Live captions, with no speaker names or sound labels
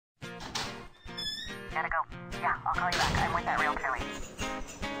Gotta go. Yeah, I'll call you back. I'm with that Realtor lady.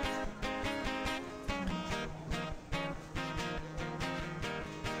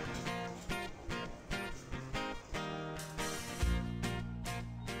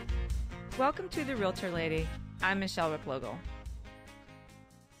 Welcome to the Realtor Lady. I'm Michele Replogle.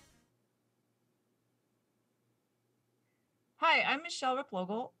 Hi, I'm Michele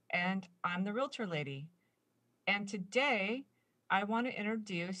Replogle, and I'm the Realtor Lady. And today, I want to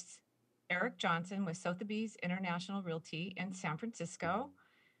introduce Eric Johnson with Sotheby's International Realty in San Francisco.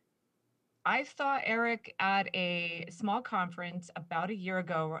 I saw Eric at a small conference about a year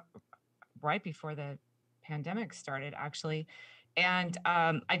ago, right before the pandemic started, actually. And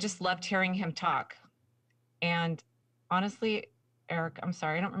I just loved hearing him talk. And honestly, Eric, I'm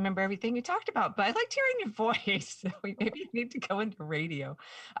sorry, I don't remember everything you talked about, but I liked hearing your voice. So maybe you need to go into radio.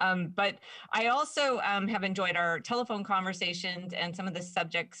 But I also have enjoyed our telephone conversations and some of the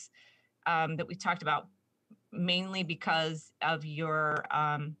subjects that we talked about, mainly because of your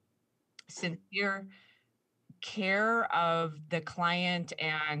sincere care of the client.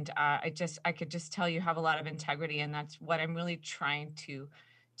 And I could just tell you have a lot of integrity. And that's what I'm really trying to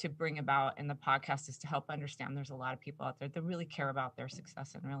bring about in the podcast, is to help understand there's a lot of people out there that really care about their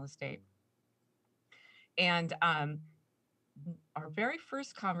success in real estate. And our very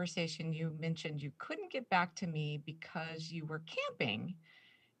first conversation, you mentioned you couldn't get back to me because you were camping.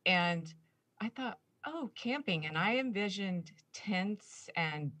 And I thought, oh, camping. And I envisioned tents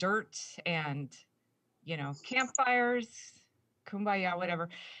and dirt and, campfires, kumbaya, whatever.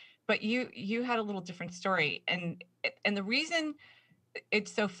 But you had a little different story. And the reason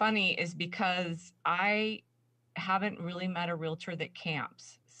it's so funny is because I haven't really met a realtor that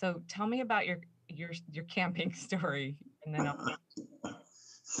camps. So tell me about your camping story, and then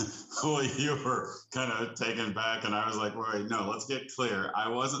Well, you were kind of taken back, and I was like, wait, no, let's get clear. I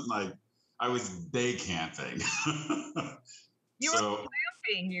wasn't I was day camping. You were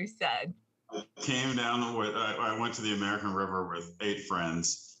camping, you said. I came down I went to the American River with 8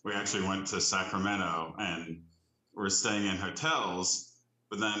 friends. We actually went to Sacramento and we're staying in hotels,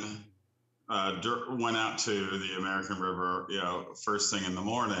 but then went out to the American River, first thing in the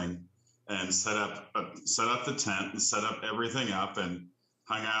morning, and set up the tent and set up everything up and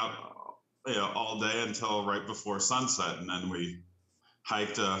hung out, all day until right before sunset. And then we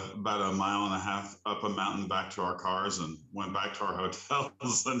hiked about a mile and a half up a mountain back to our cars and went back to our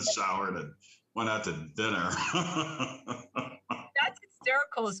hotels and showered and went out to dinner. That's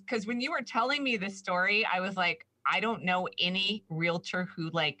hysterical, because when you were telling me this story, I was like, I don't know any realtor who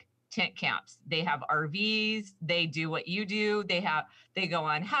tent camps. They have RVs, they do what you do, they go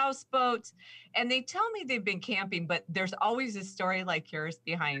on houseboats, and they tell me they've been camping, but there's always a story like yours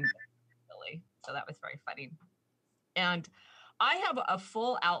behind it, really. So that was very funny. And I have a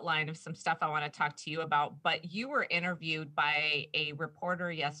full outline of some stuff I want to talk to you about, but you were interviewed by a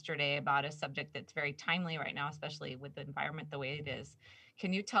reporter yesterday about a subject that's very timely right now, especially with the environment the way it is.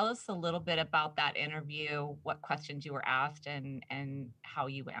 Can you tell us a little bit about that interview, what questions you were asked, and how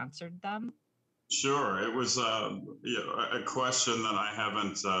you answered them? Sure. It was a question that I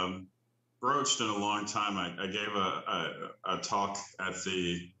haven't broached in a long time. I gave a talk at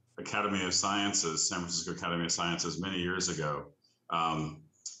the Academy of Sciences, San Francisco Academy of Sciences, many years ago,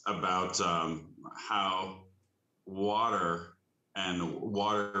 about how water and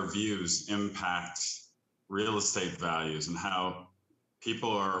water views impact real estate values, and how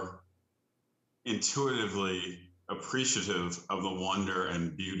people are intuitively appreciative of the wonder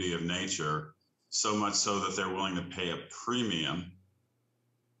and beauty of nature, so much so that they're willing to pay a premium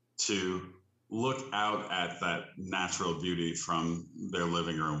to look out at that natural beauty from their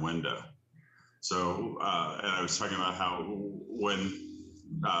living room window. So, and I was talking about how when,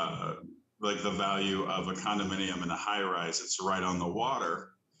 the value of a condominium in a high rise, it's right on the water,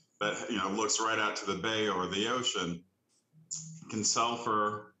 that, looks right out to the bay or the ocean, can sell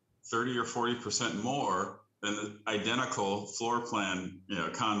for 30 or 40% more than the identical floor plan,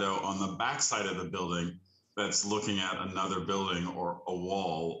 condo on the backside of the building that's looking at another building or a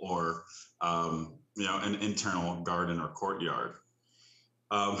wall or an internal garden or courtyard.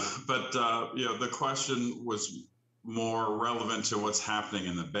 But the question was more relevant to what's happening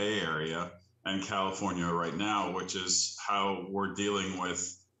in the Bay Area and California right now, which is how we're dealing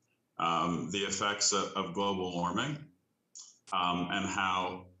with the effects of global warming, and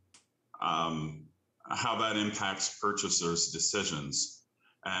how that impacts purchasers' decisions.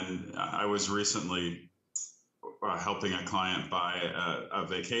 And I was recently helping a client buy a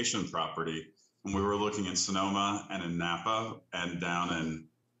vacation property, and we were looking in Sonoma and in Napa and down in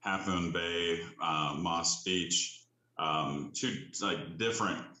Half Moon Bay, Moss Beach, two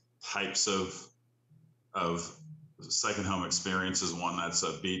different types of of second home experiences. One that's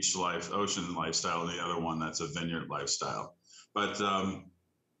a beach life, ocean lifestyle, and the other one that's a vineyard lifestyle. But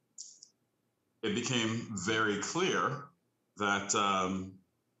it became very clear that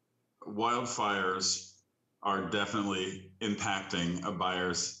wildfires are definitely impacting a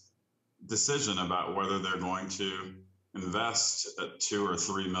buyer's decision about whether they're going to invest at 2 or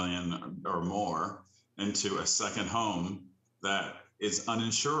 3 million or more into a second home that is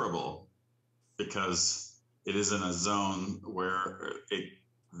uninsurable because it is in a zone where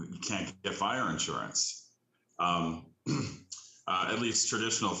you can't get fire insurance. At least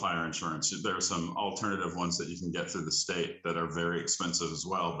traditional fire insurance. There are some alternative ones that you can get through the state that are very expensive as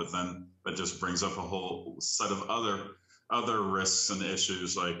well, but then that just brings up a whole set of other risks and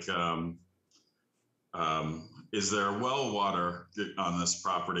issues like is there well water on this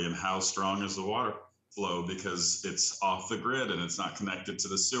property, and how strong is the water flow because it's off the grid and it's not connected to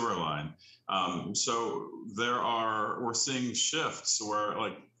the sewer line. So we're seeing shifts where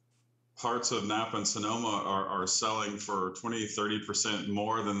like parts of Napa and Sonoma are selling for 20, 30%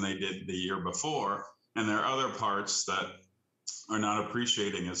 more than they did the year before. And there are other parts that are not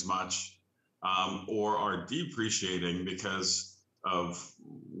appreciating as much or are depreciating because of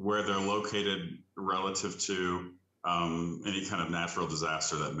where they're located relative to any kind of natural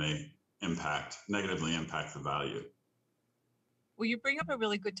disaster that may negatively impact the value. Well, you bring up a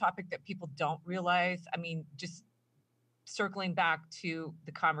really good topic that people don't realize. I mean, just circling back to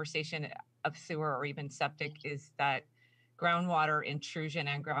the conversation of sewer or even septic, is that groundwater intrusion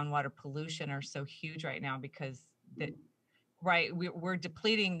and groundwater pollution are so huge right now because we're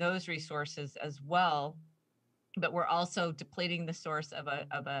depleting those resources as well, but we're also depleting the source of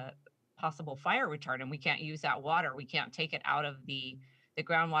a possible fire retardant. We can't use that water. We can't take it out of the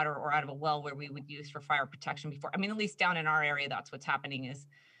groundwater or out of a well where we would use for fire protection before. I mean, at least down in our area, that's what's happening, is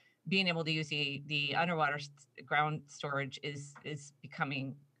being able to use the underwater ground storage is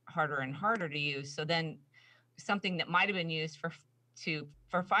becoming harder and harder to use. So then something that might have been used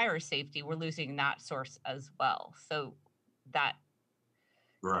for fire safety, we're losing that source as well. So that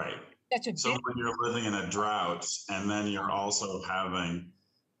right. So when you're living in a drought and then you're also having,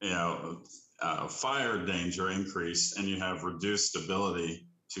 fire danger increase and you have reduced ability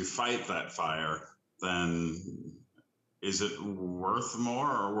to fight that fire, then is it worth more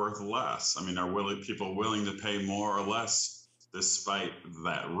or worth less? I mean, are people willing to pay more or less despite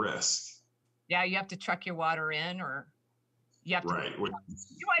that risk? Yeah, you have to truck your water in, or you have to. Right, which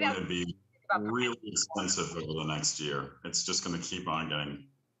would be really expensive over the next year. It's just going to keep on getting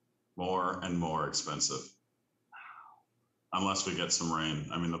more and more expensive. Unless we get some rain.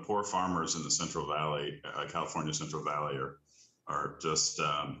 I mean, the poor farmers in the Central Valley, California Central Valley, are just,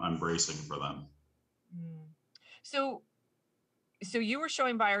 I'm bracing for them. So you were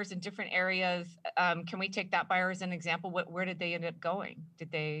showing buyers in different areas. Can we take that buyer as an example? Where did they end up going?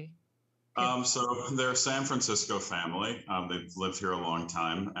 So they're a San Francisco family. They've lived here a long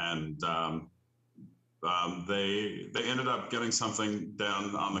time, and they ended up getting something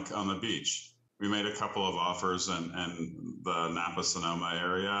down on the beach. We made a couple of offers in the Napa Sonoma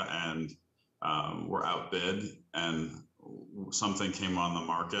area, and were outbid, and something came on the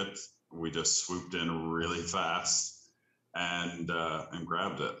market. We just swooped in really fast and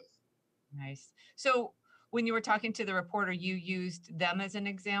grabbed it. Nice. So when you were talking to the reporter, you used them as an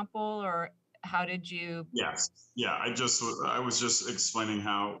example, or how did you? Yes. Yeah. I was just explaining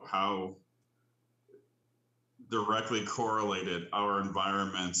how directly correlated our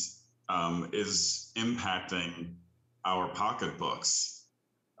environment is impacting our pocketbooks.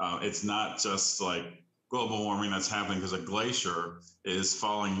 It's not just like global warming that's happening because a glacier is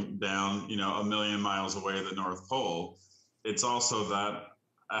falling down, 1 million miles away at the North Pole. It's also that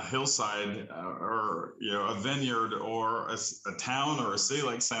a hillside or a vineyard or a town or a city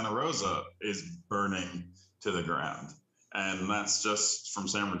like Santa Rosa is burning to the ground. And that's just from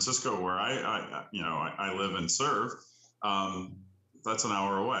San Francisco, where I live and serve. That's an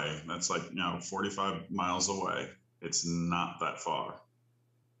hour away. That's like 45 miles away. It's not that far.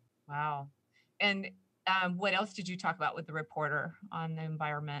 Wow. And what else did you talk about with the reporter on the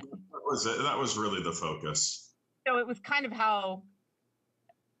environment? That was it. That was really the focus. So it was kind of how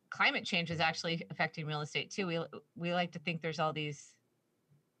climate change is actually affecting real estate too. We like to think there's all these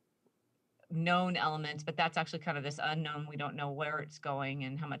known elements, but that's actually kind of this unknown. We don't know where it's going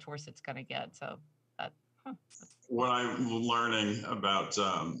and how much worse it's going to get. So what I'm learning about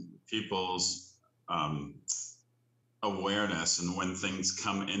people's awareness, and when things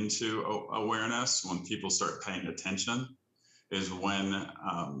come into awareness, when people start paying attention, is when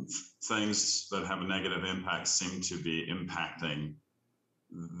things that have a negative impact seem to be impacting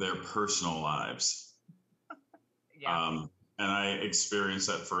their personal lives. Yeah. And I experienced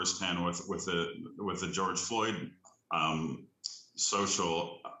that firsthand with the George Floyd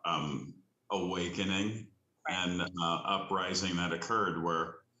social awakening and uprising that occurred,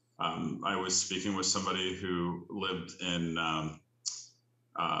 where I was speaking with somebody who lived in a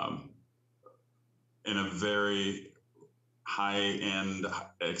very high-end,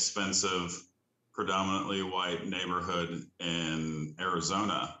 expensive, predominantly white neighborhood in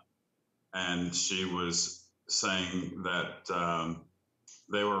Arizona, and she was saying that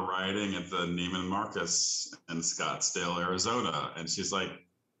they were rioting at the Neiman Marcus in Scottsdale, Arizona, and she's like,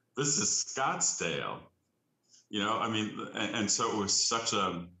 "This is Scottsdale," I mean, and so it was such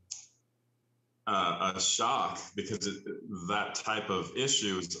a shock, because that type of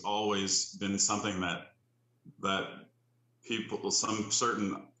issue has always been something that some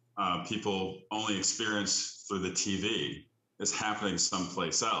certain people only experience through the TV. Is happening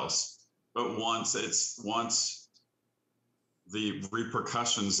someplace else, but once the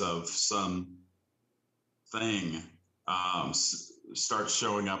repercussions of some thing start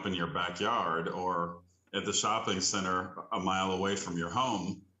showing up in your backyard or at the shopping center a mile away from your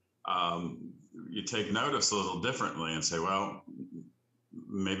home, you take notice a little differently and say, well,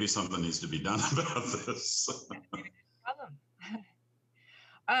 maybe something needs to be done about this. Problem.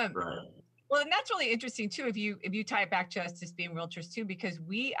 Right. Well, and that's really interesting too, if you tie it back to us just being realtors too, because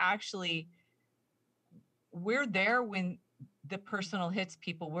we're there when the personal hits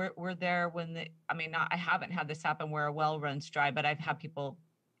people. We're there when I haven't had this happen where a well runs dry, but I've had people,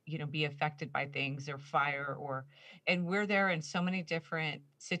 be affected by things or fire and we're there in so many different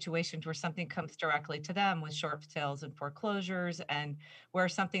situations where something comes directly to them with short sales and foreclosures, and where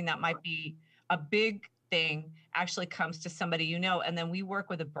something that might be a big thing actually comes to somebody, and then we work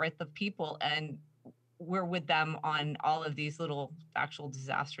with a breadth of people and we're with them on all of these little actual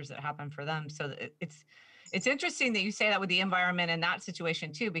disasters that happen for them. So it's interesting that you say that with the environment and that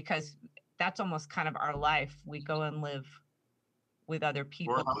situation too, because that's almost kind of our life. We go and live with other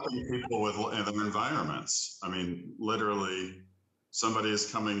people. We're helping people with their environments. I mean, literally, somebody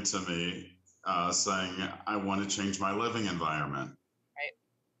is coming to me saying, I want to change my living environment. Right.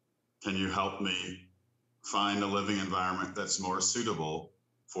 Can you help me find a living environment that's more suitable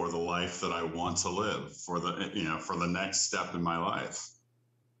for the life that I want to live, for the next step in my life?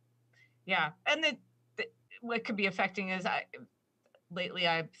 Yeah. And what could be affecting is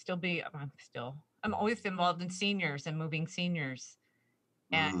I'm always involved in seniors and moving seniors,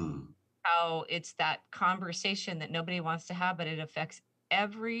 and how it's that conversation that nobody wants to have, but it affects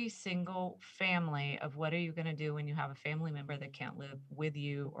every single family of what are you going to do when you have a family member that can't live with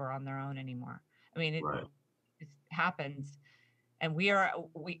you or on their own anymore. I mean, it happens. And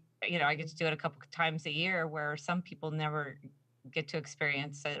I get to do it a couple of times a year, where some people never get to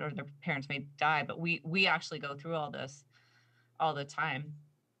experience it, or their parents may die, but we actually go through all this all the time.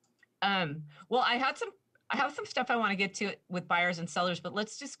 Well, I have some stuff I want to get to with buyers and sellers, but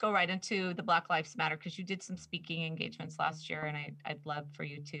let's just go right into the Black Lives Matter, because you did some speaking engagements last year, and I'd love for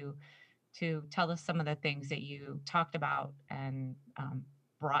you to tell us some of the things that you talked about and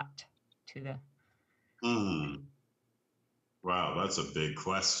brought to the. Wow, that's a big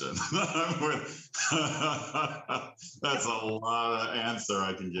question. That's a lot of answer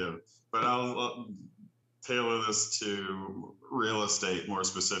I can give, but I'll tailor this to real estate more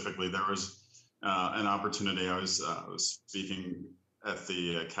specifically. There was an opportunity. I was speaking at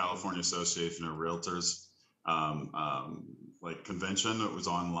the California Association of Realtors convention. It was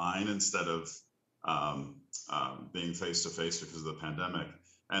online instead of being face to face because of the pandemic.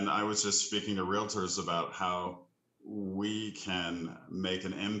 And I was just speaking to realtors about how we can make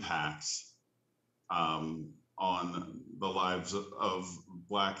an impact on the lives of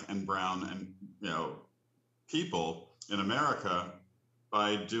Black and brown and people in America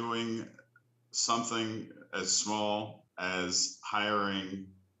by doing something as small as hiring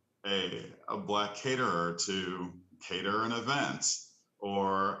a Black caterer to cater an event,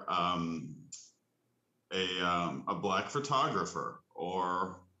 or a Black photographer,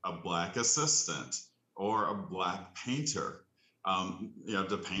 or a Black assistant, or a Black painter,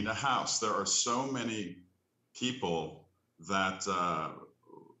 to paint a house. There are so many people that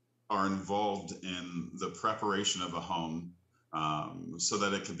are involved in the preparation of a home so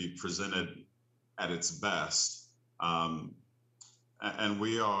that it can be presented at its best. And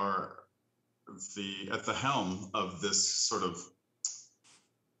we are at the helm of this sort of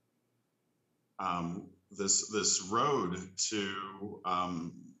this road to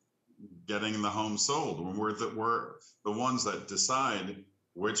getting the home sold. When we're the ones that decide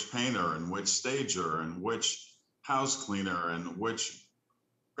which painter and which stager and which house cleaner and which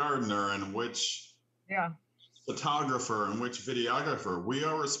gardener and which photographer and which videographer. We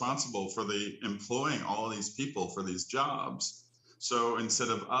are responsible for the employing all of these people for these jobs. So instead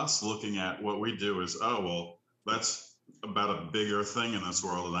of us looking at what we do as, oh, well, that's about a bigger thing in this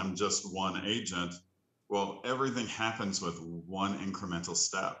world and I'm just one agent. Well, everything happens with one incremental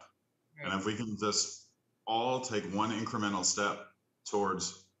step. Right. And if we can just all take one incremental step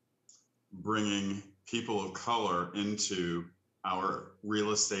towards bringing people of color into our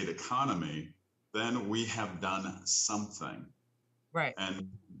real estate economy, then we have done something. Right. And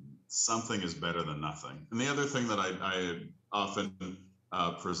something is better than nothing. And the other thing that I often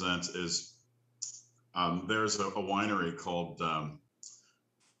present is there's a winery called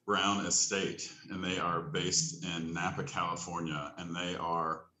Brown Estate, and they are based in Napa, California, and they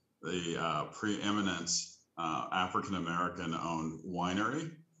are the preeminent African American owned winery.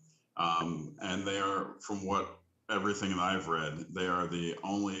 And they are, from what everything that I've read, they are the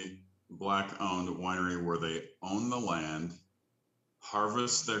only Black owned winery where they own the land,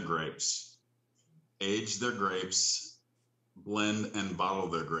 harvest their grapes, age their grapes, blend and bottle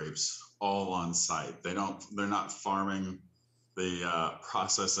their grapes all on site. They're not farming the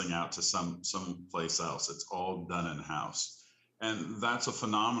processing out to some place else. It's all done in house. And that's a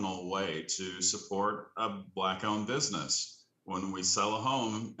phenomenal way to support a Black owned business. When we sell a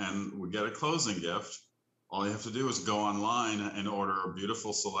home and we get a closing gift, all you have to do is go online and order a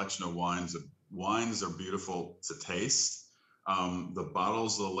beautiful selection of wines. The wines are beautiful to taste. The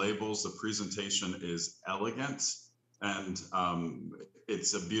bottles, the labels, the presentation is elegant. And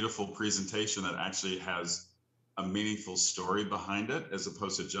it's a beautiful presentation that actually has a meaningful story behind it, as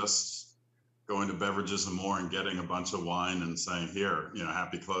opposed to just going to Beverages and More and getting a bunch of wine and saying, here,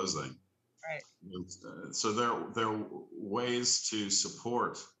 happy closing. Right. So there are ways to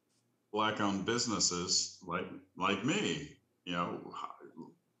support Black-owned businesses like me.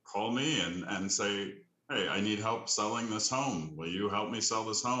 Call me and say, hey, I need help selling this home. Will you help me sell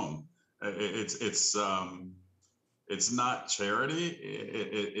this home? It's not charity.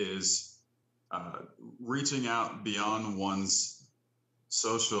 It is reaching out beyond one's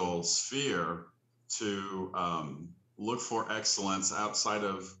social sphere to look for excellence outside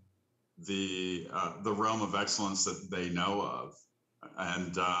of the realm of excellence that they know of.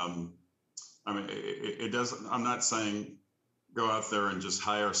 And I mean, it doesn't. I'm not saying go out there and just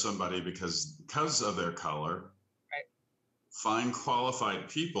hire somebody because of their color. Right. Find qualified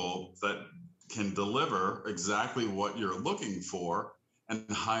people that can deliver exactly what you're looking for, and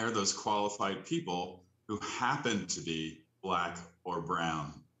hire those qualified people who happen to be Black or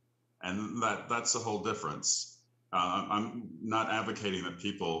brown. And that's the whole difference. I'm not advocating that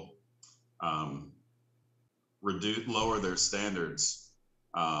people lower their standards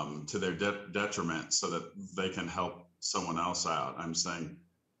to their detriment so that they can help someone else out. I'm saying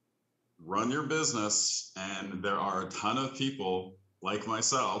run your business, and there are a ton of people like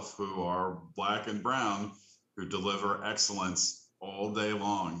myself who are Black and brown who deliver excellence all day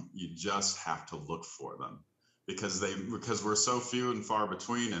long. You just have to look for them because we're so few and far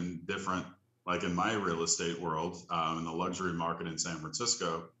between in different, like in my real estate world, in the luxury market in San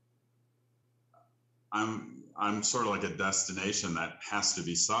Francisco. I'm sort of like a destination that has to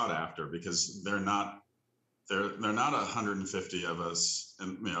be sought after because they're not 150 of us,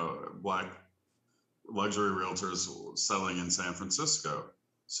 and Black luxury realtors selling in San Francisco.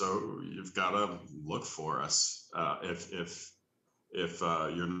 So you've got to look for us if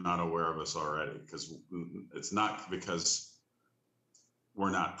you're not aware of us already, because it's not because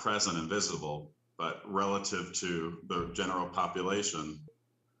we're not present and visible, but relative to the general population,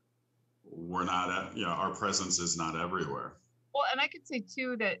 we're not our presence is not everywhere. Well, and I could say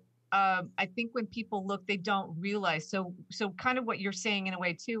too that I think when people look, they don't realize. So kind of what you're saying in a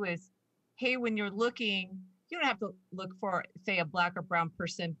way too is, hey, when you're looking, you don't have to look for, say, a Black or brown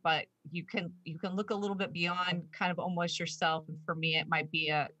person, but you can look a little bit beyond kind of almost yourself. And for me, it might be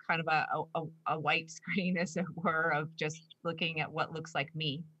a kind of a white screen, as it were, of just looking at what looks like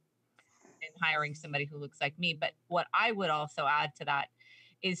me and hiring somebody who looks like me. But what I would also add to that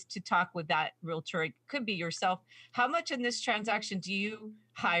is to talk with that realtor. It could be yourself. How much in this transaction do you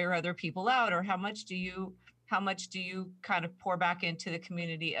hire other people out, or how much do you kind of pour back into the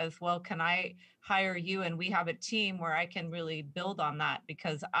community as well? Can I hire you and we have a team where I can really build on that?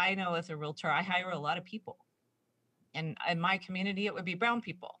 Because I know as a realtor, I hire a lot of people, and in my community, it would be brown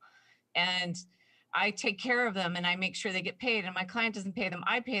people, and I take care of them and I make sure they get paid, and my client doesn't pay them.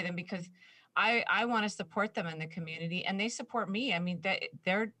 I pay them because I want to support them in the community, and they support me. I mean,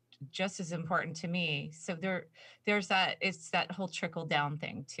 they're just as important to me. So there's that, it's that whole trickle down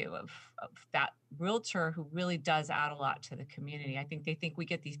thing too, of that realtor who really does add a lot to the community. I think they think we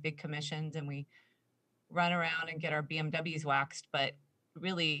get these big commissions and we run around and get our BMWs waxed, but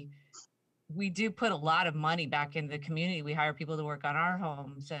really we do put a lot of money back into the community. We hire people to work on our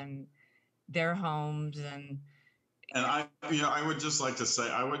homes and their homes. And I would just like to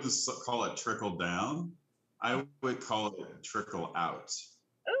say, I wouldn't call it trickle down. I would call it trickle out.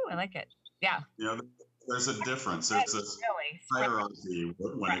 oh, I like it. Yeah. There's a difference. There's this hierarchy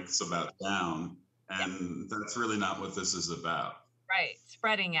when it's about down, and that's really not what this is about. Right.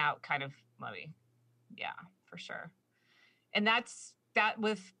 Spreading out kind of money. Yeah, for sure. And that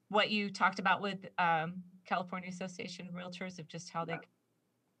with what you talked about with California Association of Realtors, of just how they can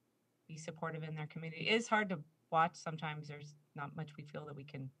be supportive in their community. It is hard to watch sometimes. There's not much we feel that we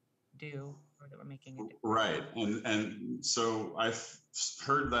can do or that we're making it. Right. And so I've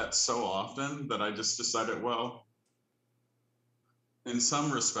heard that so often that I just decided, well, in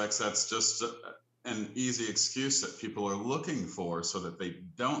some respects, that's just an easy excuse that people are looking for so that they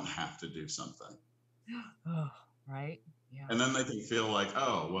don't have to do something. Oh, right. Yeah. And then they can feel like,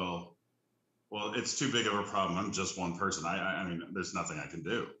 oh, well, it's too big of a problem. I'm just one person. I mean, there's nothing I can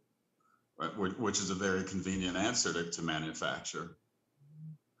do, right? Which is a very convenient answer to manufacture.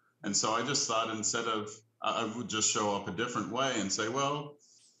 And so I just thought, instead of, I would just show up a different way and say, well,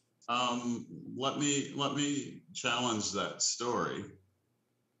 let me challenge that story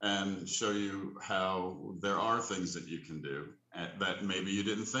and show you how there are things that you can do that maybe you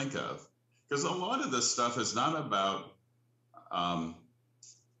didn't think of. Because a lot of this stuff is not about,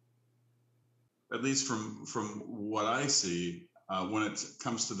 at least from what I see, when it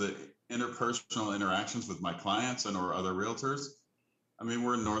comes to the interpersonal interactions with my clients and or other realtors. I mean,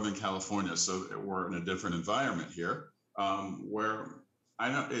 we're in Northern California, so we're in a different environment here, where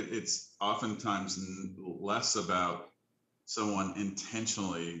I know it's oftentimes less about someone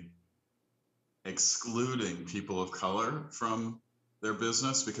intentionally excluding people of color from their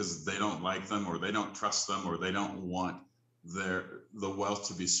business because they don't like them or they don't trust them or they don't want the wealth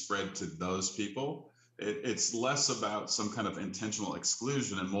to be spread to those people. It's less about some kind of intentional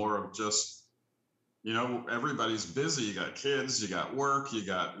exclusion and more of just, everybody's busy. You got kids, you got work, you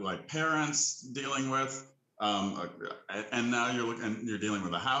got like parents dealing with, and now you're dealing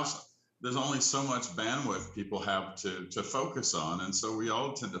with a house. There's only so much bandwidth people have to focus on. And so we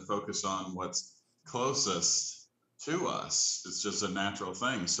all tend to focus on what's closest to us. It's just a natural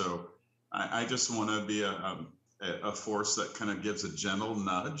thing. So I just want to be a force that kind of gives a gentle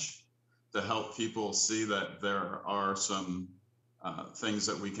nudge to help people see that there are some things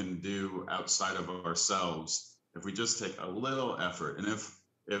that we can do outside of ourselves if we just take a little effort. And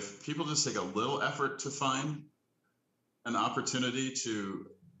if people just take a little effort to find an opportunity to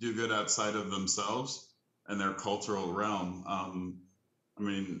do good outside of themselves and their cultural realm, I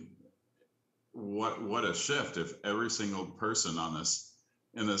mean, what a shift if every single person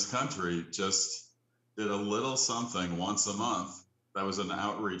in this country just did a little something once a month that was an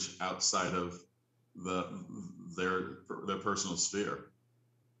outreach outside of their personal sphere.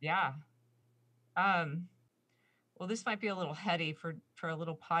 Yeah. Well, this might be a little heady for a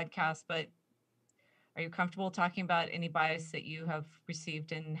little podcast, but are you comfortable talking about any bias that you have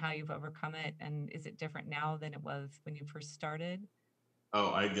received and how you've overcome it? And is it different now than it was when you first started?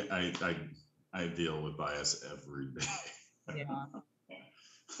 Oh, I deal with bias every day. Yeah.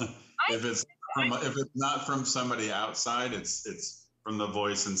 If it's not from somebody outside, it's from the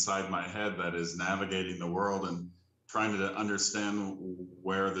voice inside my head that is navigating the world and trying to understand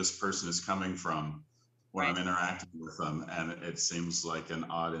where this person is coming from when I'm interacting with them. And it seems like an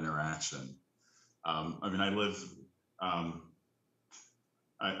odd interaction. I mean, I live, I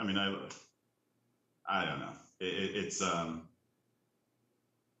don't know.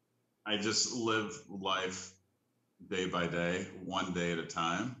 I just live life day by day, one day at a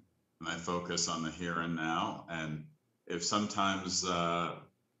time. And I focus on the here and now. And if sometimes a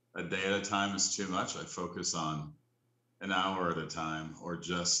day at a time is too much, I focus on an hour at a time or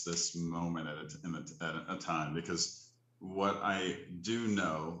just this moment at a time. Because what I do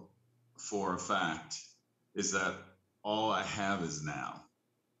know for a fact is that all I have is now,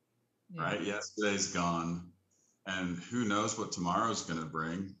 right? Yesterday's gone, and who knows what tomorrow's going to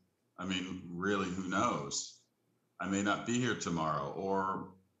bring. I mean, really, who knows? I may not be here tomorrow,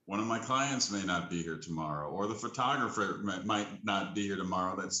 or one of my clients may not be here tomorrow, or the photographer might not be here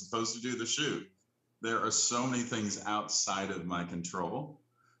tomorrow that's supposed to do the shoot. There are so many things outside of my control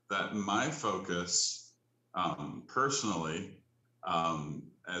that my focus personally,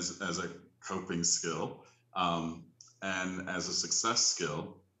 as a coping skill and as a success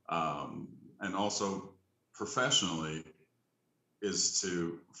skill, and also professionally, is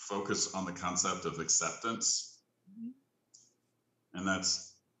to focus on the concept of acceptance. And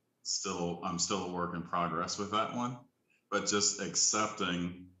that's I'm still a work in progress with that one, but just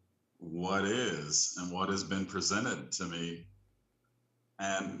accepting what is and what has been presented to me,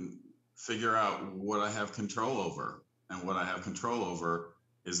 and figure out what I have control over. And what I have control over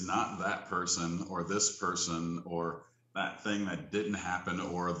is not that person or this person or that thing that didn't happen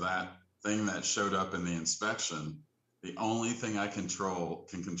or that thing that showed up in the inspection. The only thing I can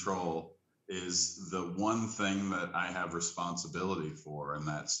control is the one thing that I have responsibility for, and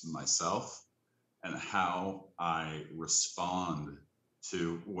that's myself and how I respond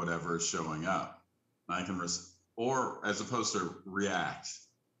to whatever is showing up. And I can or as opposed to react,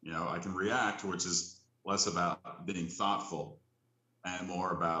 I can react, which is less about being thoughtful and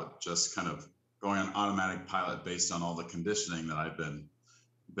more about just kind of going on automatic pilot based on all the conditioning that I've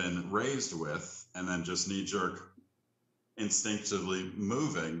been raised with, and then just knee jerk instinctively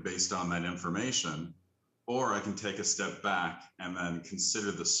moving based on that information. Or I can take a step back and then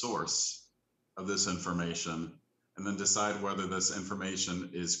consider the source of this information, and then decide whether this information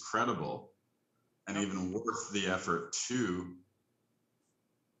is credible and even worth the effort to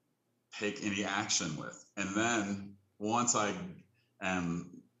take any action with. And then once I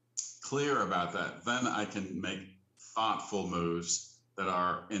am clear about that, then I can make thoughtful moves that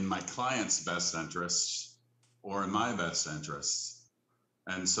are in my client's best interests or in my best interests.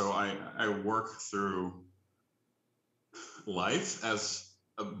 And so I work through life as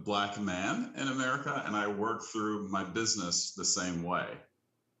a Black man in America, and I work through my business the same way,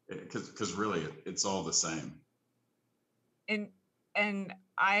 because really it's all the same. And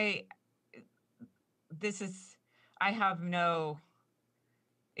I have no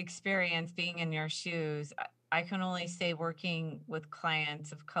experience being in your shoes. I can only say, working with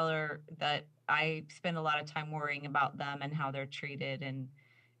clients of color, that I spend a lot of time worrying about them and how they're treated.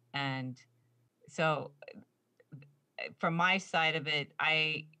 And so from my side of it,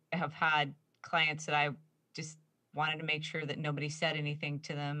 I have had clients that I just wanted to make sure that nobody said anything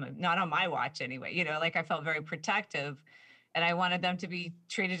to them, not on my watch anyway, like I felt very protective, and I wanted them to be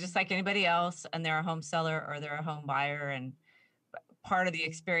treated just like anybody else, and they're a home seller or they're a home buyer. And part of the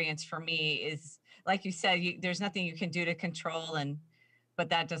experience for me is, like you said, there's nothing you can do to control, but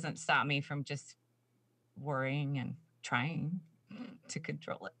that doesn't stop me from just worrying and trying to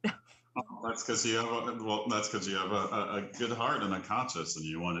control it. That's because you have a good heart and a conscience, and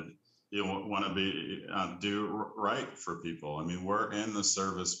you want to be do right for people. I mean, we're in the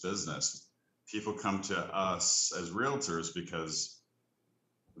service business. People come to us as realtors because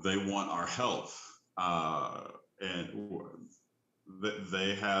they want our help, and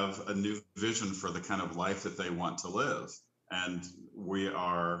they have a new vision for the kind of life that they want to live, and we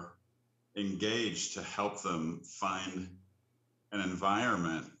are engaged to help them find an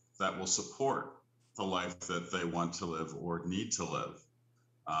environment that will support the life that they want to live or need to live.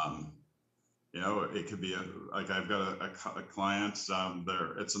 It could be like I've got a client,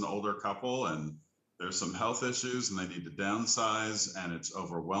 it's an older couple, and there's some health issues and they need to downsize, and it's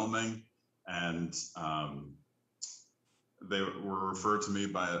overwhelming. And they were referred to me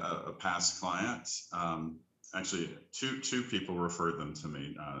by a past client. Actually, two people referred them to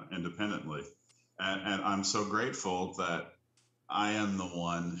me independently. And I'm so grateful that I am the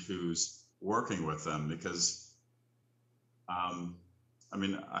one who's working with them, because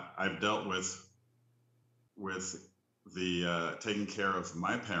I've dealt with the taking care of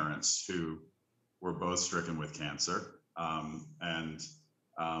my parents, who were both stricken with cancer, and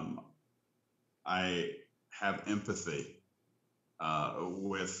I have empathy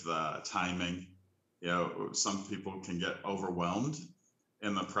with timing. Some people can get overwhelmed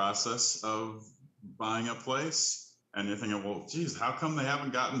in the process of buying a place, and you're thinking, well, geez, how come they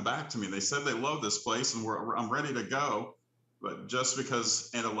haven't gotten back to me? They said they love this place, and I'm ready to go. But just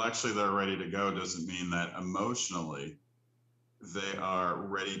because intellectually they're ready to go doesn't mean that emotionally they are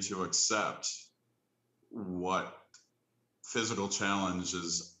ready to accept what physical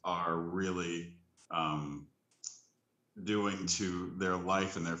challenges are really doing to their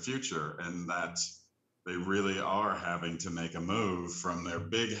life and their future, and that they really are having to make a move from their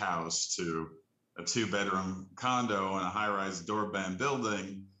big house to a 2-bedroom condo in a high-rise doorband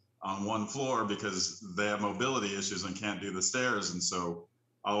building on one floor, because they have mobility issues and can't do the stairs. And so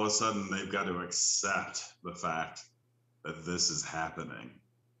all of a sudden they've got to accept the fact that this is happening.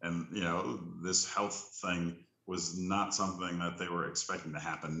 And, this health thing was not something that they were expecting to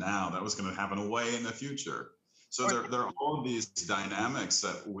happen now. That was going to happen way in the future. So there are all these dynamics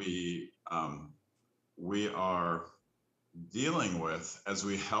that we are dealing with as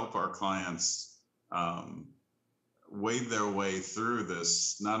we help our clients wade their way through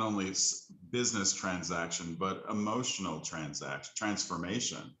this, not only business transaction, but emotional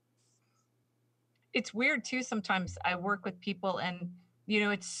transformation. it's weird too. Sometimes I work with people and,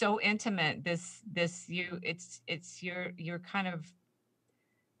 it's so intimate. You're kind of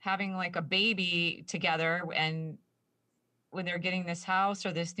having like a baby together, and when they're getting this house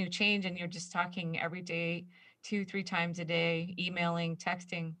or this new change, and you're just talking every day, 2, 3 times a day, emailing,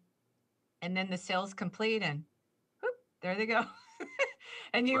 texting, and then the sale's complete and whoop, there they go.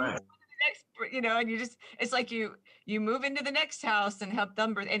 And you Right. next, and it's like you move into the next house and help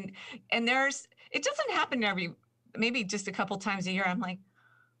them, and it doesn't happen maybe just a couple times a year. I'm like,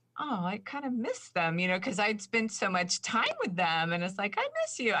 oh, I kind of miss them, because I'd spent so much time with them, and it's like, I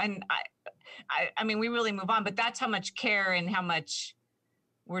miss you. And I mean, we really move on, but that's how much care and how much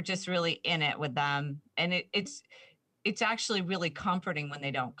we're just really in it with them. And it's actually really comforting when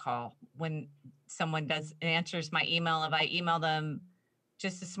they don't call, when someone answers my email. If I email them,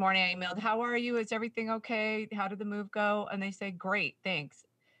 just this morning I emailed, how are you? Is everything okay? How did the move go? And they say, great, thanks.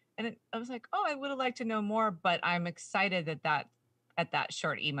 And I was like, oh, I would have liked to know more, but I'm excited at that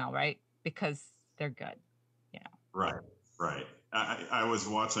short email, right? Because they're good. Right. Right. I was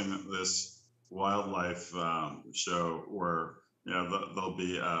watching this wildlife show where, there'll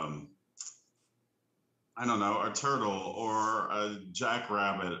be, I don't know, a turtle or a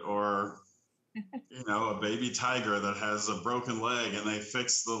jackrabbit or, a baby tiger that has a broken leg, and they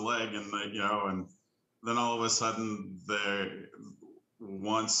fix the leg, and and then all of a sudden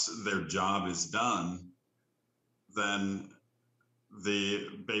once their job is done, then the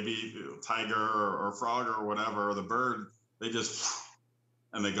baby tiger or frog or whatever, or the bird, they just,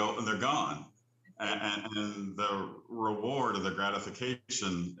 and they go and they're gone. And the reward or the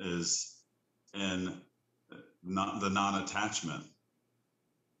gratification is in the non-attachment.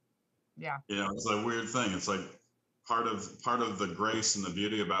 Yeah. It's a weird thing. It's like part of the grace and the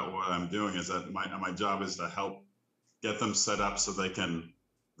beauty about what I'm doing is that my job is to help get them set up so they can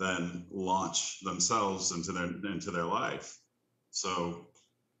then launch themselves into their life. So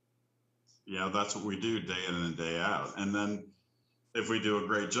that's what we do day in and day out. And then if we do a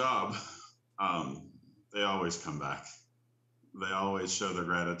great job, they always come back. They always show their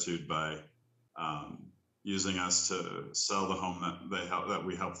gratitude by using us to sell the home that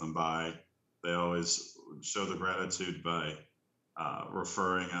we help them buy. They always show the gratitude by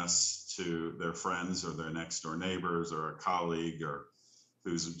referring us to their friends or their next door neighbors or a colleague or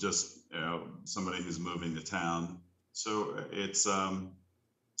who's just somebody who's moving to town. So it's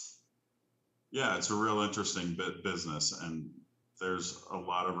it's a real interesting business, and there's a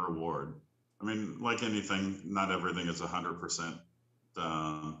lot of reward. I mean, like anything, not everything is 100%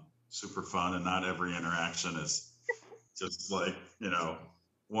 super fun, and not every interaction is just like,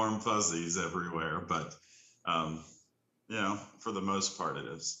 warm fuzzies everywhere. But, for the most part, it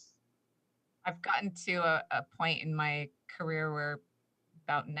is. I've gotten to a point in my career where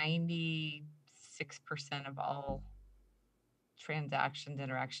about 96% of all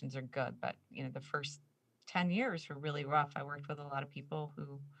interactions are good. But, the first 10 years were really rough. I worked with a lot of people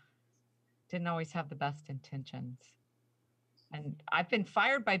who didn't always have the best intentions. And I've been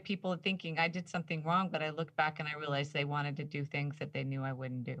fired by people thinking I did something wrong, but I look back and I realized they wanted to do things that they knew I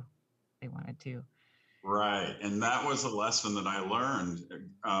wouldn't do. They wanted to. Right. And that was a lesson that I learned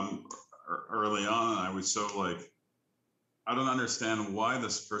early on. I was so like, I don't understand why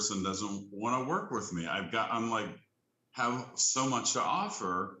this person doesn't want to work with me. Have so much to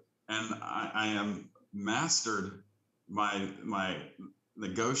offer, and I am mastered my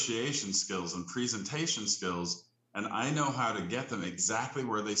negotiation skills and presentation skills, and I know how to get them exactly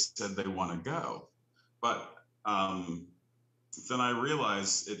where they said they want to go. But then I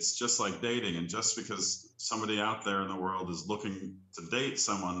realized it's just like dating, and just because somebody out there in the world is looking to date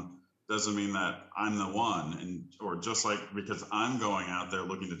someone doesn't mean that I'm the one, or just like because I'm going out there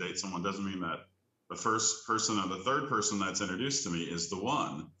looking to date someone doesn't mean that the first person or the third person that's introduced to me is the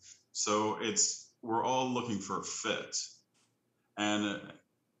one. So we're all looking for a fit. And,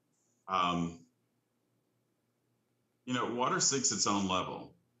 water seeks its own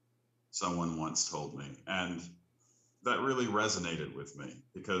level, someone once told me. And that really resonated with me,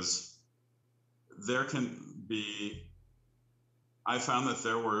 because I found that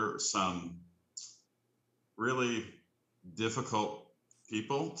there were some really difficult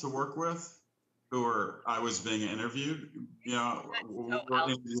people to work with I was being interviewed, we're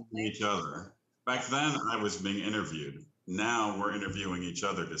interviewing each other. Back then I was being interviewed. Now we're interviewing each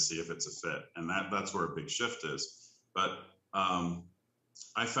other to see if it's a fit. And that's where a big shift is. But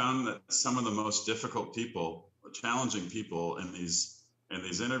I found that some of the most difficult people, challenging people in these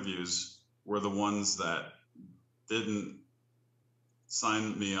interviews were the ones that didn't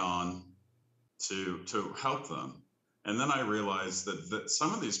sign me on to help them. And then I realized that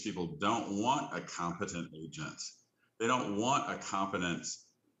some of these people don't want a competent agent. They don't want a competent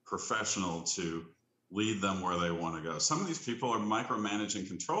professional to lead them where they want to go. Some of these people are micromanaging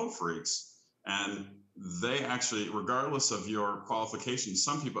control freaks, and they actually, regardless of your qualifications,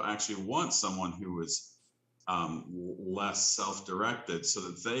 some people actually want someone who is less self-directed so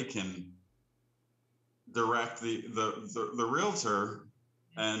that they can direct the realtor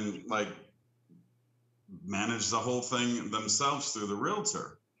and like manage the whole thing themselves through the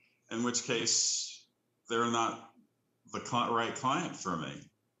realtor, in which case they're not the right client for me,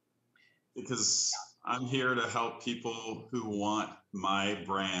 because I'm here to help people who want my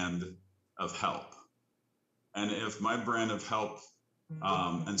brand of help. And if my brand of help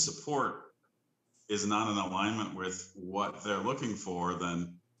and support is not in alignment with what they're looking for,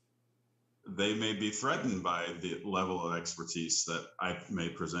 then they may be threatened by the level of expertise that I may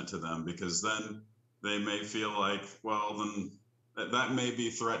present to them, because then they may feel like, well, then that may be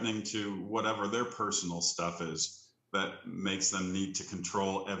threatening to whatever their personal stuff is that makes them need to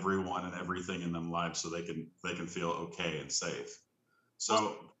control everyone and everything in their lives so they can feel okay and safe.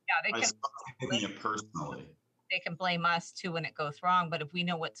 So they I can stopped taking it personally. They can blame us too when it goes wrong, but if we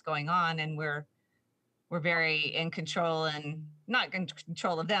know what's going on and we're very in control, and not in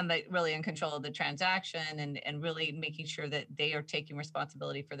control of them, but really in control of the transaction, and really making sure that they are taking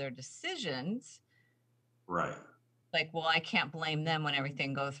responsibility for their decisions. Right. Like, well, I can't blame them when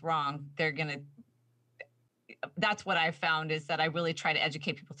everything goes wrong. That's what I've found, is that I really try to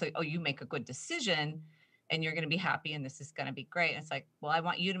educate people. Say, oh, you make a good decision and you're going to be happy and this is going to be great. And it's like, well, I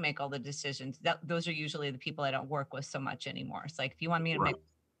want you to make all the decisions. Those are usually the people I don't work with so much anymore. It's like, if you want me to make,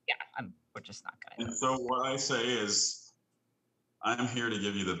 we're just not going to. And so what I say is, I'm here to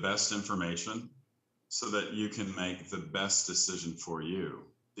give you the best information so that you can make the best decision for you.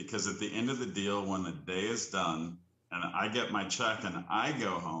 Because at the end of the deal, when the day is done and I get my check and I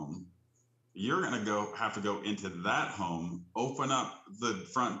go home, you're going to have to go into that home, open up the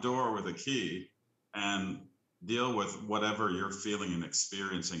front door with a key, and deal with whatever you're feeling and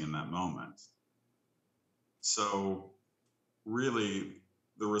experiencing in that moment. So really,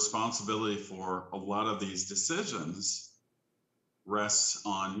 the responsibility for a lot of these decisions rests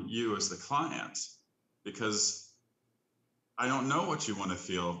on you as the client, because I don't know what you want to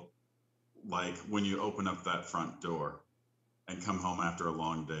feel like when you open up that front door and come home after a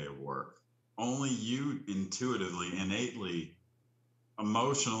long day of work. Only you intuitively, innately,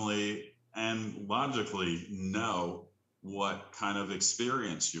 emotionally, and logically know what kind of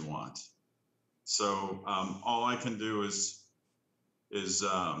experience you want. So all I can do is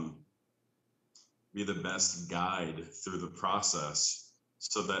be the best guide through the process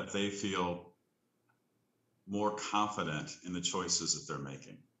so that they feel more confident in the choices that they're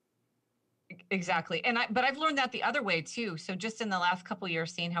making. Exactly. But I've learned that the other way too. So just in the last couple of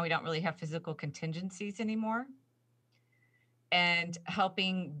years, seeing how we don't really have physical contingencies anymore, and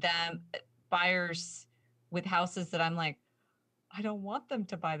helping them, buyers with houses that I'm like, I don't want them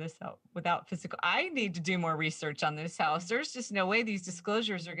to buy this out without physical. I need to do more research on this house. There's just no way these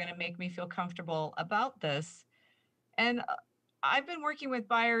disclosures are going to make me feel comfortable about this. And I've been working with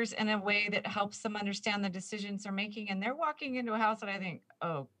buyers in a way that helps them understand the decisions they're making. And they're walking into a house that I think,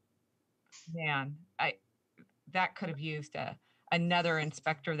 oh, man, that could have used another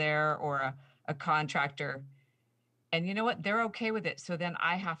inspector there, or a contractor. And you know what? They're okay with it. So then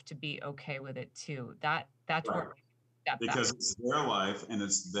I have to be okay with it too. That's right. Because it's their life and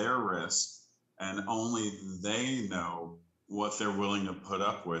it's their risk, and only they know what they're willing to put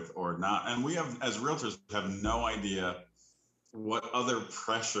up with or not. And we have, as realtors, have no idea what other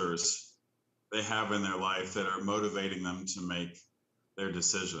pressures they have in their life that are motivating them to make their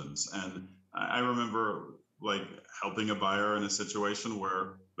decisions. And I remember like helping a buyer in a situation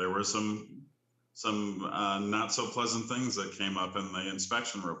where there were some not so pleasant things that came up in the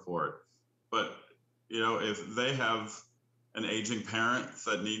inspection report. But you know, if they have an aging parent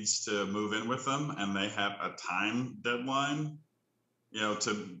that needs to move in with them and they have a time deadline, you know,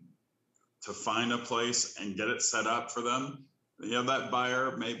 to find a place and get it set up for them, you know, that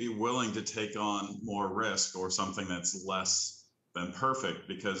buyer may be willing to take on more risk or something that's less than perfect,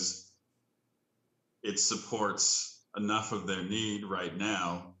 because it supports enough of their need right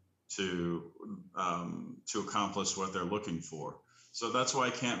now to accomplish what they're looking for. So that's why I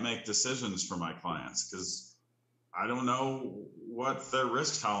can't make decisions for my clients, because I don't know what their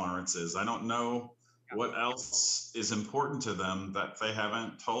risk tolerance is. I don't know what else is important to them that they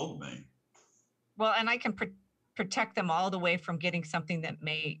haven't told me. Well, and I can protect them all the way from getting something that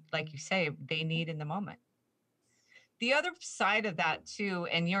may, like you say, they need in the moment. The other side of that too,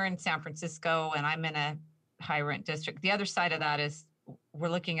 and you're in San Francisco and I'm in a high rent district. The other side of that is we're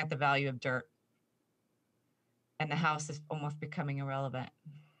looking at the value of dirt, and the house is almost becoming irrelevant,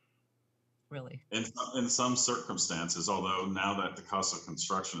 really. In some circumstances, although now that the cost of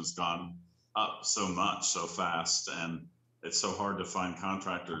construction has gone up so much, so fast, and it's so hard to find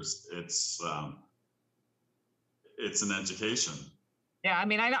contractors, it's an education. Yeah, I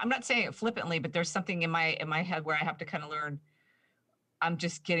mean, I'm not saying it flippantly, but there's something in my head where I have to kind of learn. I'm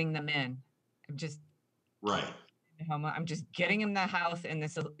just getting them in. I'm just right. I'm just getting them the house in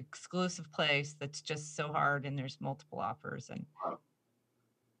this exclusive place that's just so hard, and there's multiple offers. And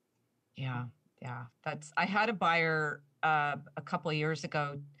yeah, I had a buyer a couple of years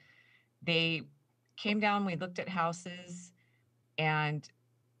ago. They came down, we looked at houses, and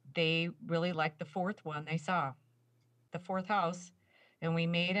they really liked the fourth one they saw, the fourth house, and we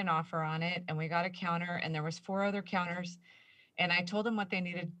made an offer on it, and we got a counter, and there was 4 other counters, and I told them what they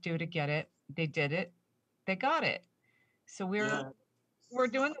needed to do to get it. They did it. They got it. So we're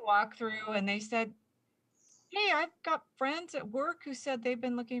doing the walkthrough, and they said, "Hey, I've got friends at work who said they've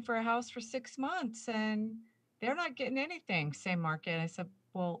been looking for a house for 6 months, and they're not getting anything, same market." I said,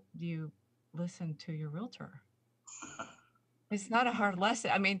 "Well, do you listen to your realtor?" It's not a hard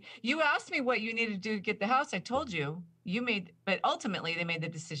lesson. I mean, you asked me what you needed to do to get the house. I told you, but ultimately they made the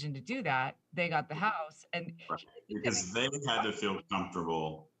decision to do that. They got the house, and right. Because they had to feel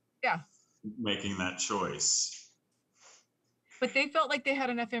comfortable making that choice. But they felt like they had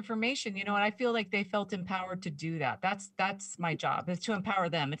enough information, and I feel like they felt empowered to do that. That's my job, is to empower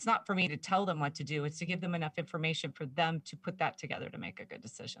them. It's not for me to tell them what to do. It's to give them enough information for them to put that together to make a good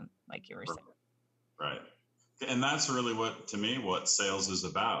decision, like you were saying. Right. And that's really what sales is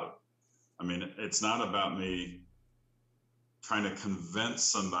about. I mean, it's not about me trying to convince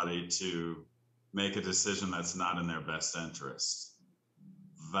somebody to make a decision that's not in their best interest.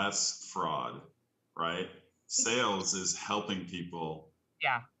 That's fraud, right? Sales is helping people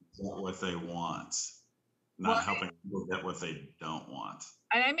get what they want, not helping people get what they don't want.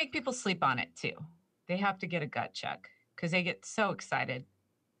 And I make people sleep on it too. They have to get a gut check because they get so excited.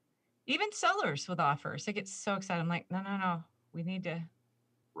 Even sellers with offers, they get so excited. I'm like, no, we need to.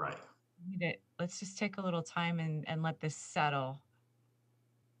 Right. Let's just take a little time and let this settle.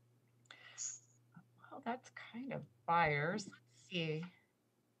 Well, that's kind of buyers. Let's see.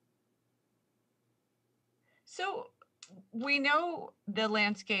 So we know the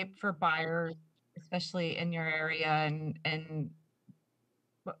landscape for buyers, especially in your area, and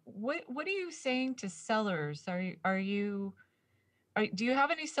what are you saying to sellers? Do you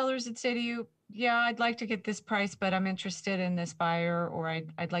have any sellers that say to you, "Yeah, I'd like to get this price, but I'm interested in this buyer," or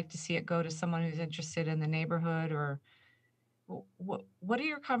I'd like to see it go to someone who's interested in the neighborhood," or what are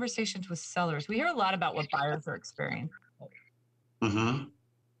your conversations with sellers? We hear a lot about what buyers are experiencing. Mm-hmm.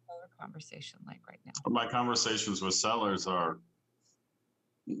 Conversation like right now? My conversations with sellers are,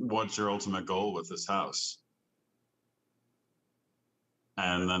 what's your ultimate goal with this house?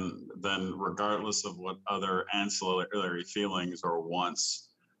 And then regardless of what other ancillary feelings or wants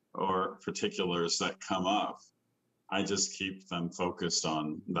or particulars that come up, I just keep them focused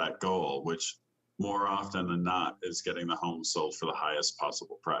on that goal, which more often than not is getting the home sold for the highest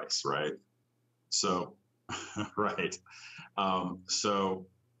possible price, right? So, right.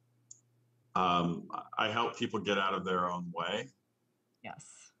 I help people get out of their own way.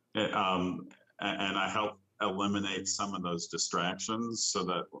 Yes. And I help eliminate some of those distractions so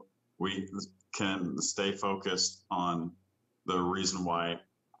that we can stay focused on the reason why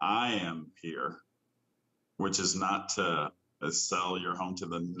I am here, which is not to sell your home to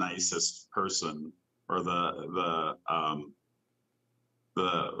the nicest person or the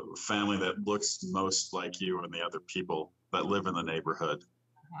family that looks most like you and the other people that live in the neighborhood.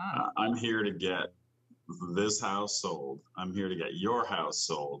 I'm here to get this house sold. I'm here to get your house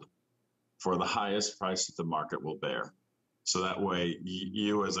sold for the highest price that the market will bear. So that way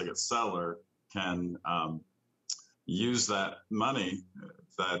you as a seller can use that money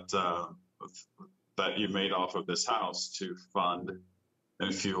that you made off of this house to fund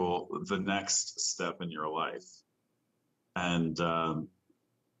and fuel the next step in your life. And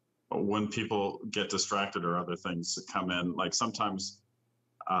when people get distracted or other things come in, like sometimes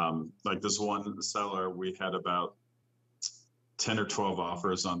like this one seller, we had about 10 or 12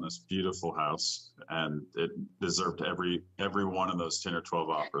 offers on this beautiful house, and it deserved every one of those 10 or 12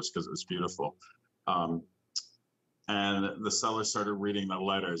 offers because it was beautiful. And the seller started reading the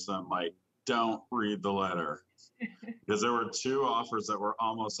letters, and I'm like, don't read the letter. Because there were 2 offers that were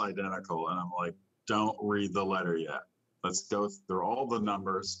almost identical, and I'm like, don't read the letter yet. Let's go through all the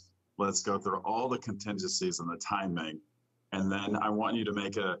numbers. Let's go through all the contingencies and the timing. And then I want you to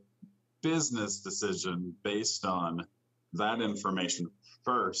make business decision based on that information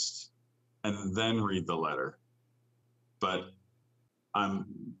first and then read the letter. But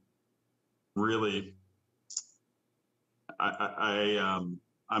I'm really, I'm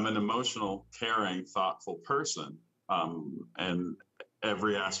an emotional, caring, thoughtful person. And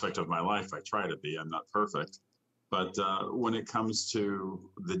every aspect of my life, I try to be. I'm not perfect. But when it comes to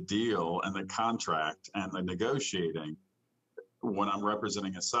the deal and the contract and the negotiating, when I'm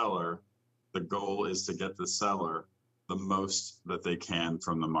representing a seller, the goal is to get the seller the most that they can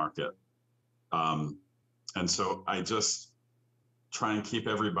from the market. And so I just try and keep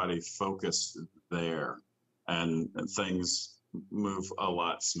everybody focused there, and things move a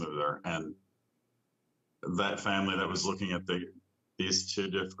lot smoother. And that family that was looking at these two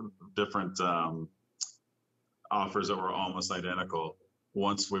different offers that were almost identical,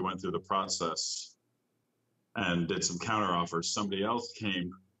 once we went through the process and did some counter offers, somebody else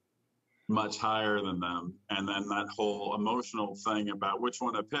came much higher than them. And then that whole emotional thing about which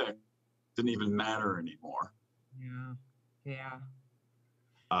one to pick didn't even matter anymore. Yeah.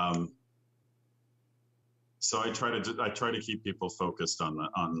 So I try to keep people focused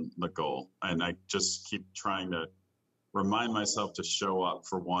on the goal, and I just keep trying to remind myself to show up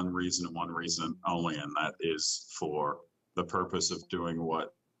for one reason only, and that is for the purpose of doing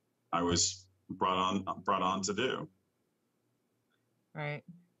what I was brought on to do. Right.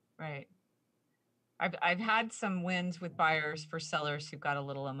 I've had some wins with buyers for sellers who got a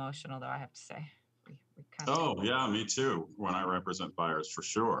little emotional, though, I have to say. We kind of, Oh yeah, me too. When I represent buyers, for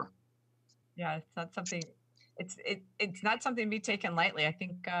sure. yeah, it's not something. It's not something to be taken lightly. I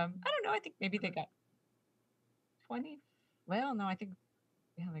think I don't know. I think maybe they got 20. Well, no, I think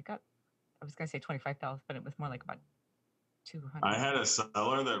they got. I was gonna say 25,000, but it was more like about 200. I had a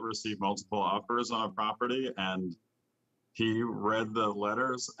seller that received multiple offers on a property, and he read the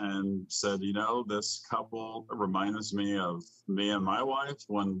letters and said, this couple reminds me of me and my wife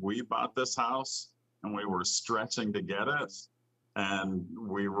when we bought this house and we were stretching to get it. And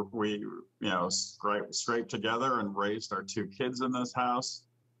we scraped together and raised our two kids in this house.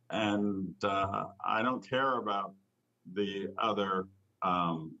 And I don't care about the other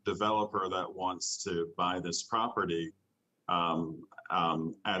developer that wants to buy this property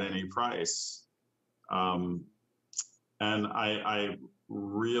at any price. And I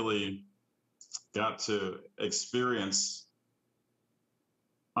really got to experience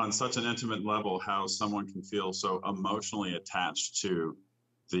on such an intimate level how someone can feel so emotionally attached to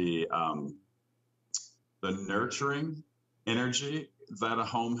the nurturing energy that a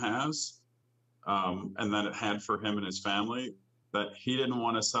home has, and that it had for him and his family, that he didn't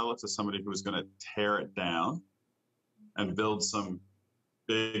want to sell it to somebody who was going to tear it down and build some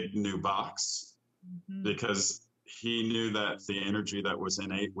big new box, because he knew that the energy that was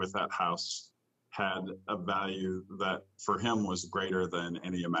innate with that house had a value that for him was greater than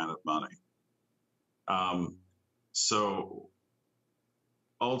any amount of money. So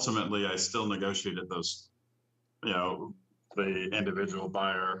ultimately, I still negotiated those, the individual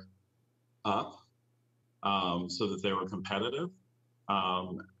buyer up so that they were competitive,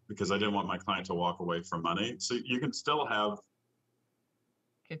 because I didn't want my client to walk away from money. So you can still have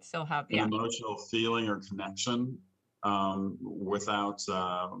an emotional feeling or connection without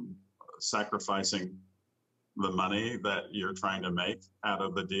sacrificing the money that you're trying to make out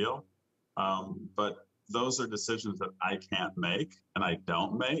of the deal. But those are decisions that I can't make and I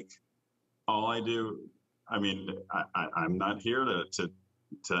don't make. All I do, I'm not here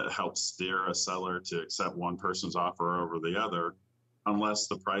to help steer a seller to accept one person's offer over the other, unless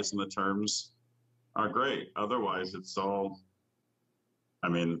the price and the terms are great. Otherwise, it's all,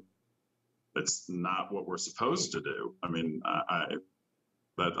 it's not what we're supposed to do.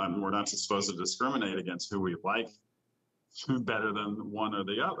 We're not supposed to discriminate against who we like better than one or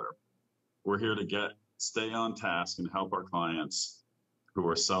the other. We're here to stay on task and help our clients who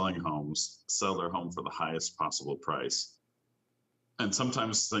are selling homes sell their home for the highest possible price. And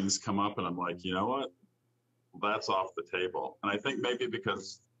sometimes things come up and I'm like, you know what? That's off the table. And I think maybe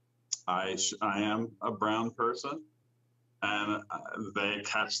because I am a brown person, and they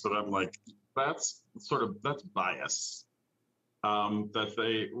catch that I'm like, that's bias.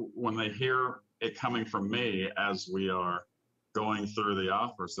 That when they hear it coming from me as we are going through the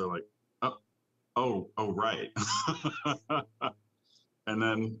offers, they're like, oh, right. And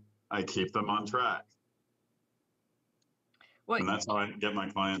then I keep them on track. And that's how I get my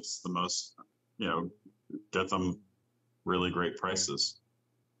clients the most, get them really great prices.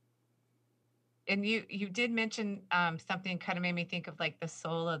 And you did mention something kind of made me think of like the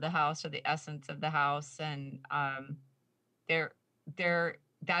soul of the house or the essence of the house. And there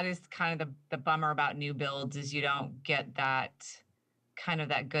that is kind of the bummer about new builds is you don't get that kind of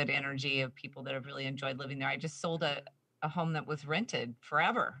that good energy of people that have really enjoyed living there. I just sold a home that was rented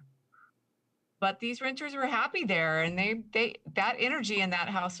forever, but these renters were happy there, and they that energy in that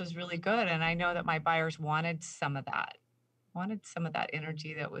house was really good. And I know that my buyers wanted some of that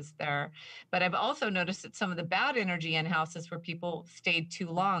energy that was there. But I've also noticed that some of the bad energy in houses where people stayed too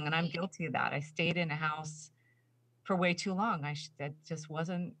long, and I'm guilty of that. I stayed in a house for way too long. It just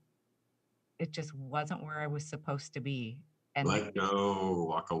wasn't where I was supposed to be. And Let go,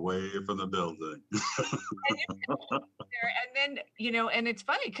 walk away from the building. and then, and it's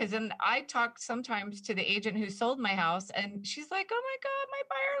funny because then I talk sometimes to the agent who sold my house, and she's like, "Oh my God, my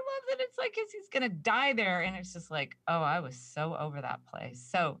buyer loves it. It's like he's gonna die there." And it's just like, oh, I was so over that place.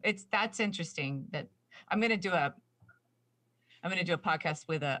 So that's interesting that I'm gonna do a podcast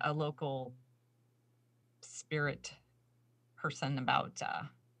with a local spirit person about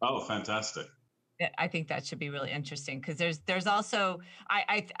Oh, fantastic. I think that should be really interesting because there's also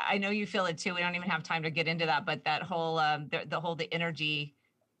I know you feel it too. We don't even have time to get into that, but that whole the energy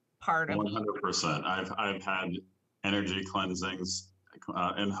part of 100%. I've had energy cleansings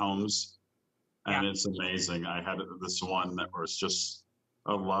in homes, and it's amazing. I had this one that was just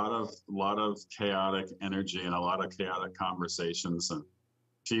a lot of chaotic energy and a lot of chaotic conversations and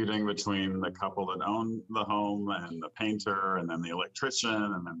feuding between the couple that owned the home and the painter and then the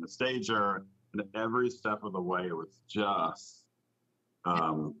electrician and then the stager. And every step of the way, it was just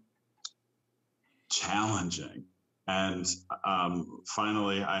challenging. And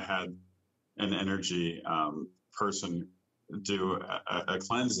finally, I had an energy person do a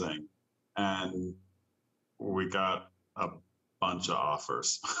cleansing, and we got a bunch of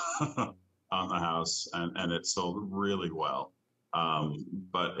offers on the house, and it sold really well.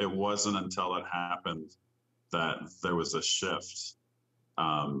 But it wasn't until it happened that there was a shift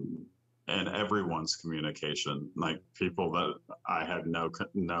in everyone's communication, like people that I had no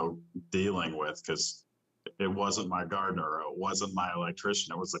dealing with, because it wasn't my gardener, it wasn't my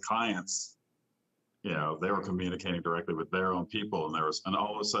electrician, it was the clients. They were communicating directly with their own people, and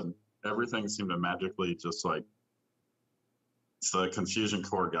all of a sudden everything seemed to magically just like the confusion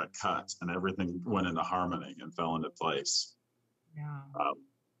cord got cut and everything went into harmony and fell into place. Yeah.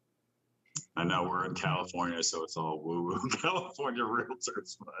 I know we're in California, so it's all woo-woo California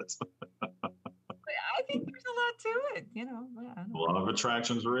realtors, but I think there's a lot to it, a lot of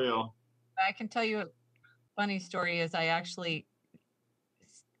attraction's real. I can tell you a funny story is I actually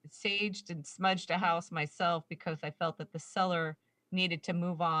saged and smudged a house myself because I felt that the seller needed to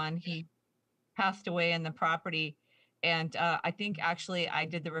move on. He passed away in the property, and I think actually I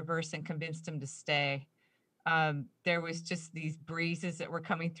did the reverse and convinced him to stay. There was just these breezes that were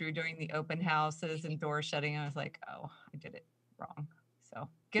coming through during the open houses and doors shutting. I was like, oh, I did it wrong. So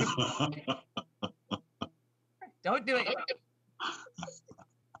get it. Don't do it.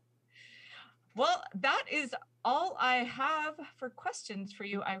 Well, that is all I have for questions for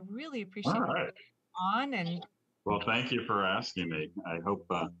you. I really appreciate it on and. Well, thank you for asking me. I hope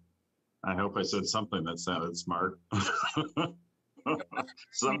I said something that sounded smart.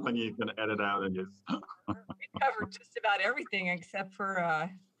 Something you can edit out and use. We covered just about everything except for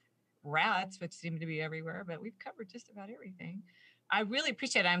rats, which seem to be everywhere, but we've covered just about everything. I really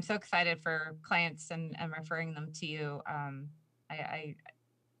appreciate it. I'm so excited for clients and referring them to you.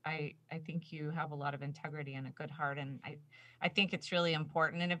 I think you have a lot of integrity and a good heart, and I think it's really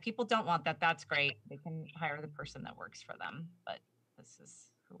important. And if people don't want that, that's great. They can hire the person that works for them. But this is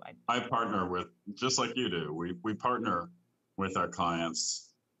who I partner with, just like you do. We partner with our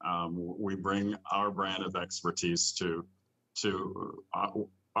clients. We bring our brand of expertise to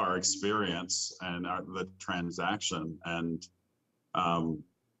our experience and the transaction, and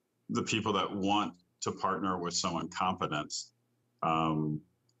the people that want to partner with someone competent,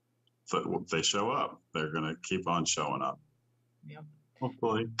 they show up. They're going to keep on showing up. Yep.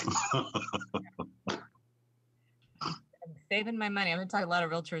 Hopefully. I'm saving my money. I'm going to talk a lot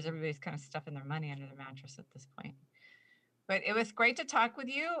of realtors. Everybody's kind of stuffing their money under the mattress at this point. But it was great to talk with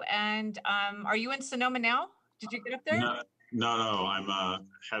you. And are you in Sonoma now? Did you get up there? No. I'm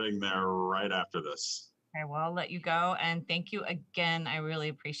heading there right after this. Okay, well, I'll let you go. And thank you again. I really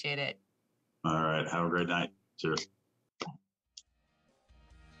appreciate it. All right. Have a great night. Cheers.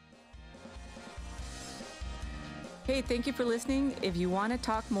 Hey, thank you for listening. If you want to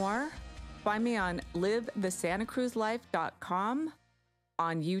talk more, find me on livethesantacruzlife.com,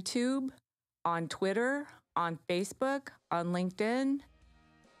 on YouTube, on Twitter, on Facebook, on LinkedIn,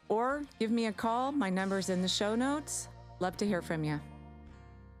 or give me a call. My number's in the show notes. Love to hear from you.